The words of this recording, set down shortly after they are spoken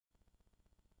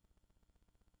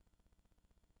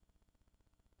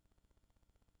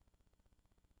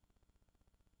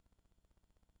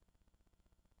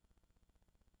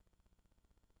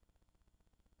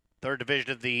Third division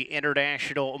of the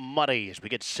International Muddy as we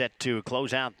get set to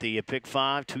close out the Pick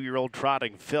 5 2-year-old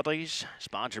trotting fillies.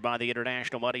 Sponsored by the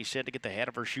International Muddy, set to get the head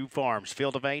of her Shoe Farms.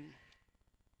 Field of 8.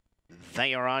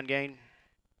 They are on gain.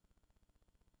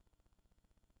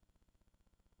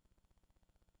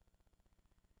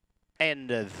 And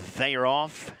they are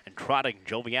off and trotting.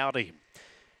 Joviality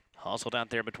hustled out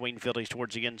there between fillies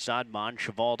towards the inside. Mon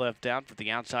Cheval left out for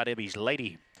the outside. Ebby's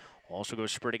Lady also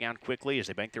goes sprinting out quickly as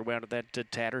they make their way out of that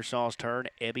Tattersall's turn.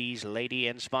 Ebby's Lady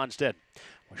and Sponstead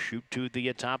will shoot to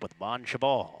the top with Mon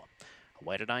Cheval.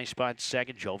 Away to nice spot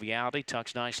second. Joviality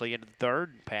tucks nicely into the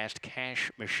third. Past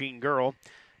Cash Machine Girl.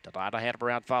 Delight ahead of her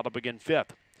out, followed begin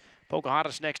fifth.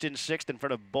 Pocahontas next in sixth in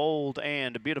front of Bold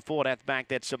and Beautiful. And at the back,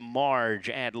 that's Marge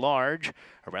at Large.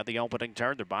 Around the opening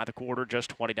turn, they're by the quarter,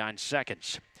 just 29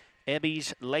 seconds.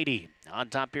 Ebby's Lady on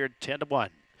top here, 10-1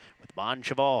 with Mon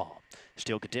Cheval.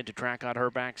 Still content to track on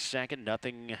her back second.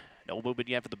 No movement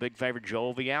yet for the big favorite,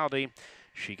 Joviality.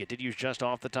 She continues just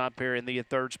off the top here in the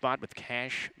third spot with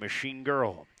Cash Machine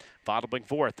Girl. Following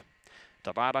fourth.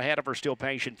 Delight ahead of her, still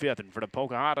patient fifth in front of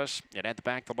Pocahontas. And at the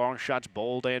back, the long shots,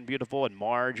 Bold and Beautiful, and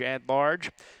Marge at Large.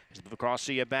 As they move across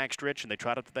the backstretch, and they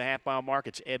trot up to the half-mile mark,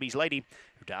 it's Ebby's Lady,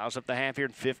 who dials up the half here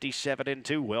in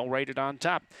 57-2. Well rated on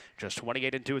top. Just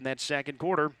 28-2 in that second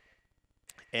quarter.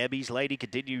 Ebby's Lady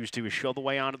continues to show the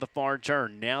way onto the far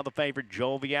turn. Now the favorite,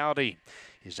 Joviality,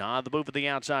 is on the move at the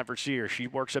outside for Sears. She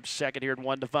works up second here at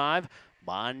 1-5.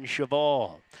 Mon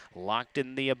Cheval locked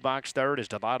in the box third as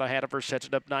Delight ahead of her sets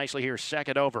it up nicely here.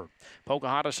 Second over.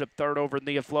 Pocahontas up third over in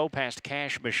the flow past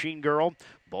Cash Machine Girl.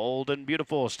 Bold and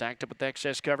Beautiful stacked up with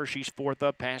excess cover. She's fourth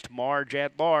up past Marge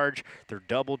at Large. They're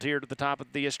double tiered to the top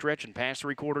of the stretch and past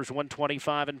three quarters,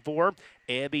 125-4.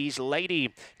 Ebby's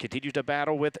Lady continues to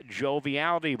battle with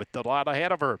Joviality with Delight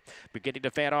ahead of her. Beginning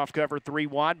to fan off cover 3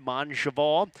 wide. Mon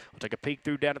Cheval will take a peek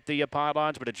through down at the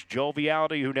pylons, but it's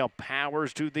Joviality who now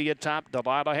powers to the top.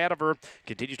 Delight ahead of her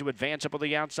continues to advance up on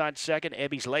the outside second.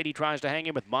 Ebby's Lady tries to hang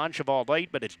in with Mon Cheval late,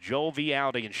 but it's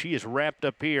Joviality, and she is wrapped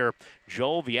up here.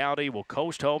 Joviality will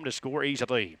coast home to score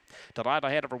easily. Delight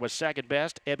ahead of her was second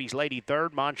best. Ebby's Lady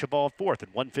third. Mon Cheval fourth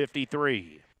at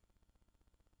 153.